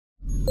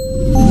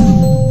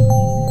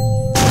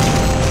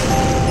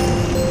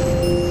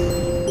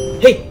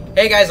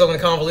Hey guys, welcome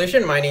to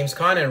Khanvolution. My name's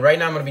Khan, and right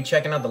now I'm going to be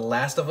checking out The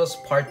Last of Us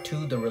Part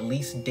 2, the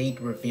release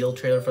date reveal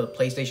trailer for the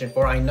PlayStation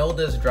 4. I know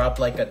this dropped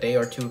like a day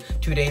or two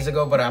days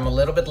ago, but I'm a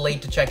little bit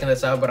late to checking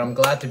this out, but I'm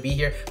glad to be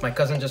here. My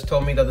cousin just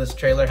told me that this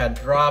trailer had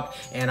dropped,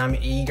 and I'm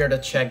eager to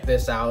check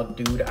this out,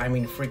 dude. I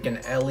mean,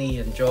 freaking Ellie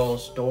and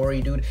Joel's story,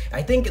 dude.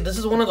 I think this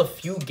is one of the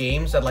few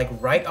games that, like,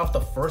 right off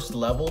the first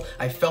level,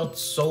 I felt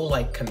so,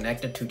 like,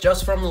 connected to,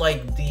 just from,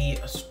 like, the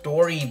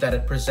story that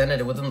it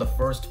presented within the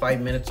first 5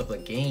 minutes of the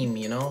game,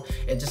 you know?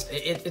 It's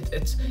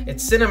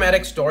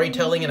cinematic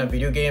storytelling in a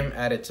video game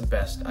at its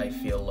best, I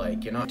feel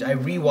like, you know. I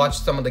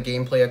rewatched some of the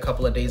gameplay a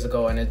couple of days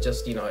ago, and it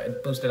just, you know,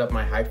 it boosted up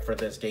my hype for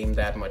this game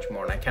that much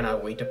more, and I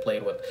cannot wait to play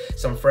it with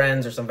some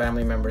friends or some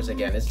family members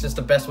again. It's just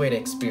the best way to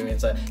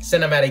experience a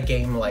cinematic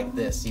game like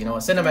this, you know, a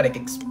cinematic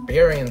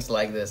experience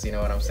like this, you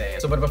know what I'm saying?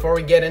 So, but before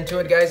we get into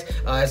it, guys,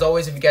 as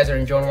always, if you guys are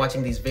enjoying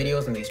watching these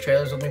videos and these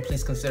trailers with me,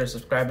 please consider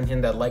subscribing,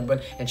 hitting that like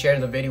button, and sharing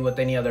the video with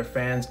any other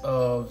fans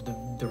of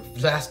the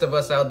Last of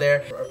Us out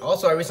there.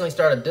 Also, I recently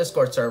started a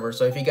Discord server,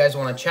 so if you guys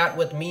want to chat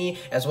with me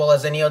as well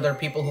as any other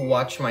people who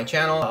watch my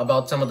channel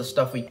about some of the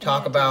stuff we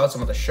talk about,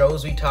 some of the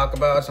shows we talk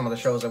about, some of the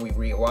shows that we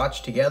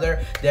rewatch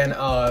together, then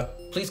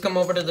please come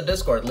over to the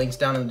Discord. Links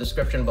down in the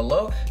description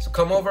below. So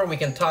come over, we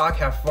can talk,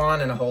 have fun,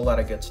 and a whole lot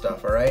of good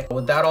stuff, all right?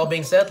 With that all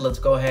being said, let's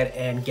go ahead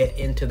and get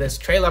into this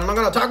trailer. I'm not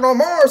gonna talk no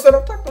more, so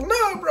I'm talking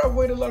no, bro. I've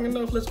waited long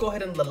enough. Let's go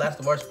ahead and The Last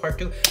of Us Part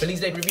 2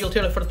 release date reveal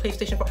trailer for the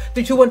PlayStation 4.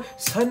 3, 2, 1,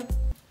 son.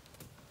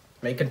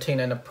 May contain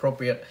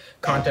inappropriate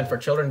content for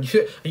children.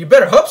 You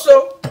better hope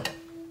so.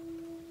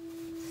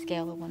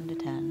 Scale of 1 to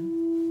 10.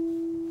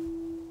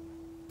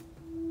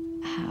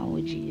 How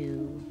would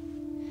you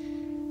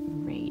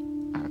rate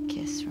our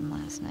kiss from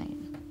last night?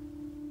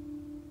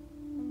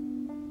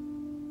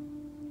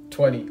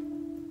 20.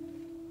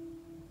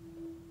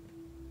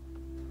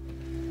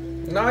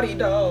 Naughty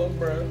dog,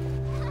 bro.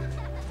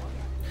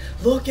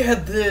 Look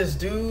at this,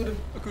 dude.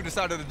 Look who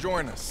decided to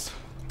join us.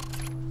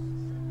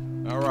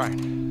 All right.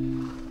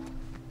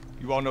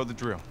 You all know the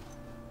drill.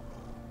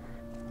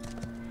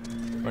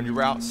 Run your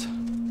routes.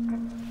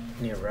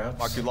 Your routes?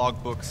 Mark your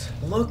logbooks.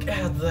 Look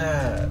at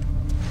that.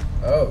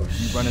 Oh,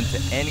 you run into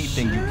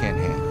anything you can't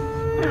handle.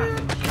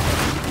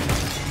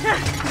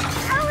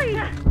 Ellie!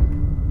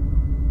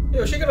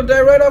 Yo, she gonna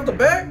die right off the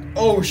bat?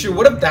 Oh shit,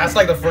 what if that's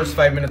like the first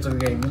 5 minutes of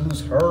the game? You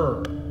lose her.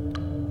 What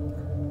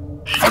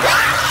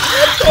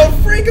the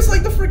freak? It's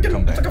like the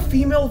freaking, it's like a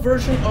female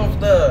version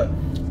of the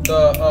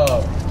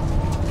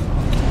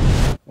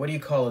what do you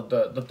call it?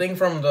 The thing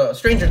from the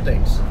Stranger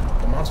Things.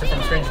 The monster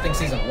from Stranger Things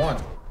Season 1.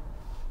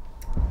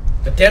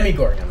 The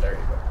Demigorgon, there you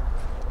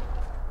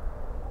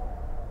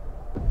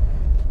go.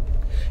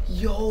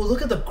 Yo,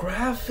 look at the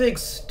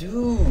graphics,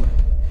 dude.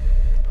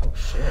 Oh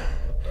shit.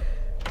 What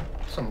the?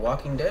 Some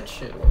Walking Dead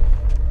shit.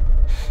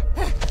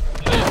 Get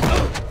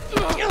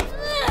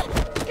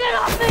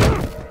off me!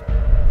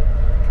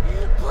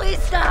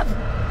 Please stop!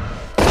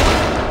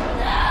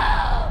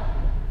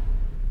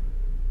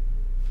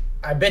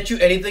 I bet you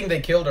anything they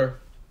killed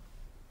her.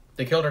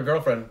 They killed her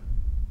girlfriend.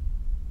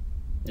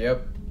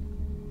 Yep.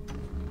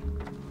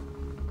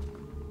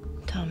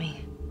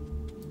 Tommy.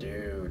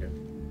 Dude.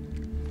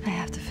 I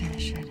have to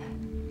finish it.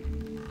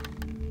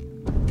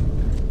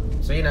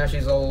 See, now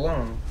she's all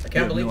alone. I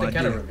can't believe they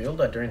kind of revealed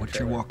that during the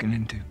trailer. What you're walking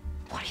into.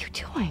 What are you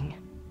doing?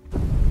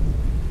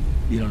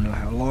 You don't know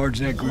how large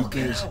that group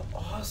is. Look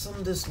how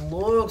awesome this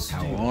looks,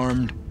 How dude.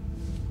 armed.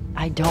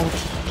 I don't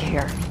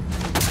care.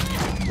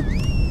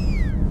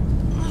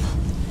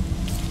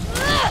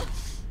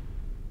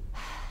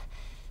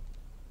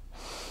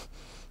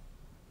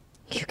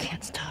 You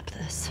can't stop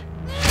this.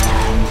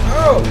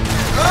 Oh!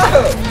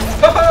 Oh!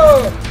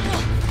 Oh!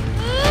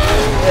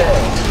 Yeah.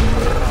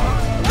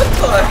 What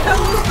the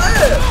hell was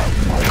that?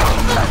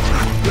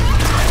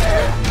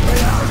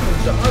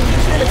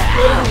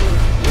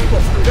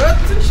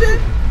 Guts and shit?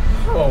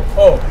 Oh,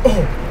 oh,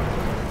 oh!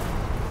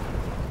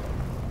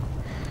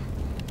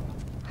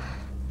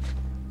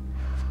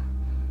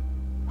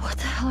 What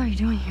the hell are you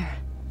doing here?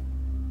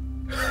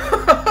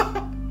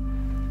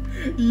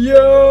 Yo! You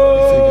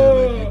think I'd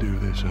let you do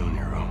this on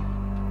your own?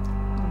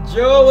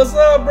 Joe, what's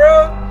up, bro?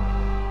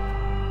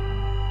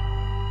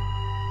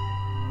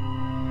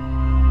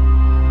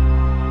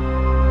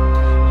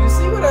 You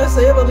see what I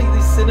say about like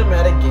these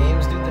cinematic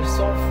games, dude? They're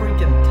so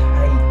freaking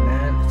tight, man.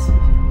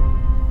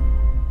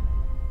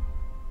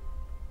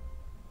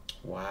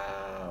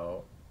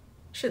 Wow.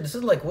 Shit, this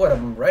is like what, a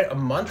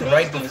month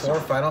right before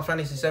Final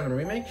Fantasy VII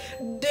Remake?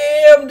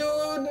 Damn,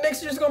 dude,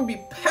 next year's gonna be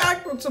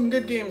packed with some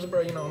good games,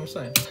 bro, you know what I'm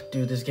saying?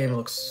 Dude, this game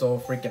looks so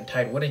freaking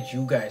tight. What did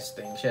you guys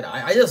think? Shit,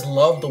 I just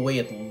love the way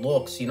it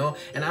looks, you know?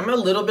 And I'm a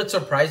little bit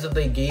surprised that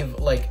they gave,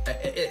 like,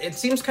 it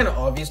seems kind of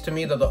obvious to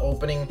me that the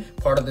opening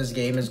part of this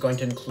game is going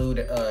to include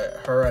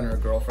her and her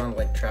girlfriend,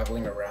 like,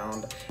 traveling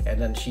around, and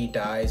then she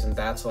dies, and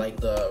that's, like,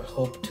 the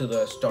hook to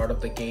the start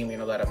of the game, you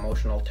know, that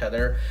emotional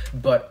tether.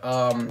 But,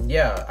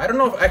 yeah, I don't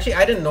know if, actually,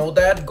 I didn't know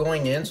that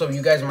going in, so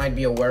you guys might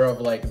be aware of,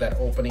 like, that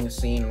opening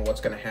scene and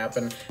what's gonna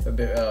happen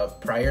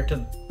prior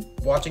to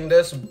watching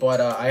this,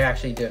 but I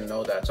actually didn't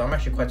know that. So I'm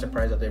actually quite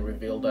surprised that they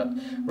revealed that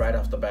right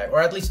off the bat.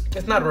 Or at least,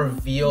 it's not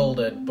revealed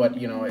it, but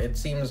you know, it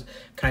seems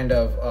kind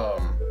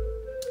of,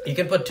 you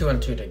can put 2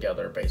 and 2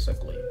 together,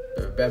 basically.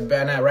 And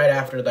right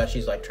after that,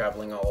 she's like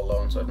traveling all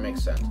alone, so it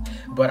makes sense.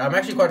 But I'm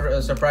actually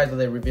quite surprised that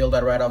they revealed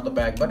that right off the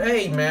bat. But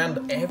hey,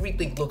 man,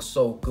 everything looks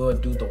so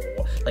good, dude.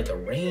 The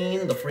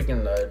rain, the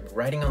freaking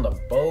riding on the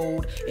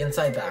boat,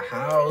 inside the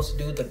house,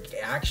 dude.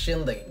 The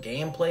action, the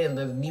gameplay, and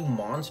the new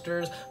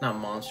monsters. Not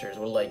monsters,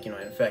 we're like, you know,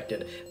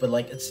 infected. But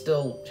like,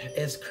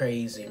 it's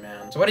crazy,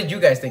 man. So what did you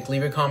guys think?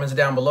 Leave your comments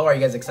down below. Are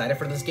you guys excited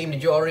for this game?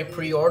 Did you already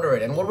pre-order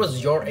it? And what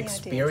was your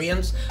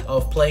experience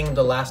of playing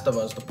The Last of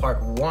Us, the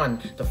part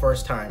 1, the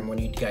first time when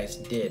you guys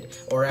did?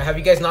 Or have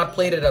you guys not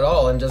played it at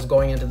all and just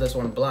going into this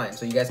one blind?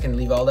 So you guys can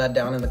leave all that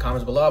down in the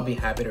comments below. I'll be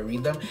happy to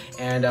read them,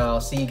 and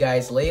I'll see you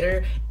guys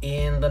later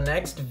in the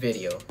next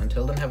video.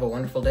 Until then, have a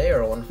wonderful day or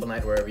a wonderful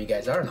night wherever you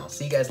guys are, and I'll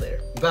see you guys later.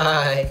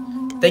 Bye.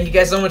 Thank you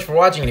guys so much for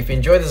watching, and if you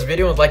enjoyed this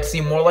video and would like to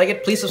see more like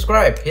it, please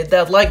subscribe, hit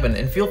that like button,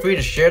 and feel free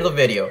to share the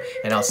video,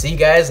 and I'll see you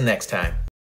guys next time.